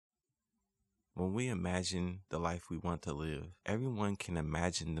When we imagine the life we want to live, everyone can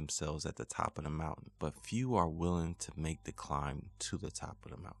imagine themselves at the top of the mountain, but few are willing to make the climb to the top of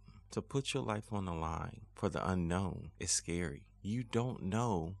the mountain. To put your life on the line for the unknown is scary. You don't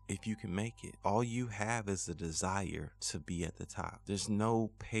know if you can make it. All you have is the desire to be at the top. There's no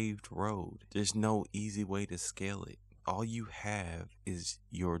paved road. There's no easy way to scale it. All you have is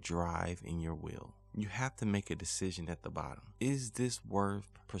your drive and your will. You have to make a decision at the bottom. Is this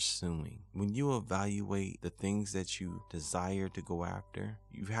worth pursuing? When you evaluate the things that you desire to go after,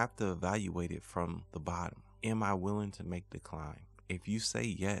 you have to evaluate it from the bottom. Am I willing to make the climb? If you say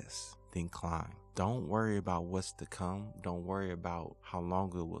yes, then climb. Don't worry about what's to come. Don't worry about how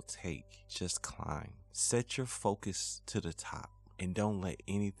long it will take. Just climb. Set your focus to the top and don't let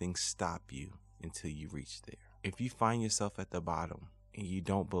anything stop you until you reach there. If you find yourself at the bottom and you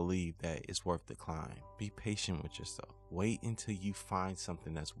don't believe that it's worth the climb, be patient with yourself. Wait until you find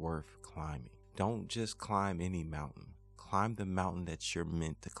something that's worth climbing. Don't just climb any mountain. Climb the mountain that you're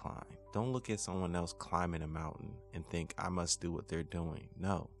meant to climb. Don't look at someone else climbing a mountain and think, I must do what they're doing.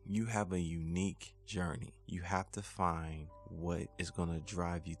 No, you have a unique journey. You have to find what is going to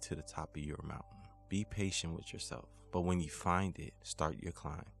drive you to the top of your mountain. Be patient with yourself. But when you find it, start your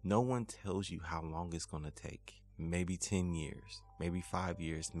climb. No one tells you how long it's going to take. Maybe 10 years, maybe 5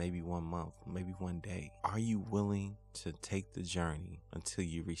 years, maybe 1 month, maybe 1 day. Are you willing to take the journey until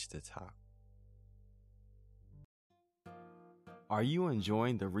you reach the top? Are you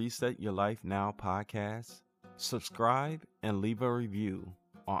enjoying the Reset Your Life Now podcast? Subscribe and leave a review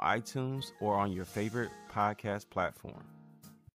on iTunes or on your favorite podcast platform.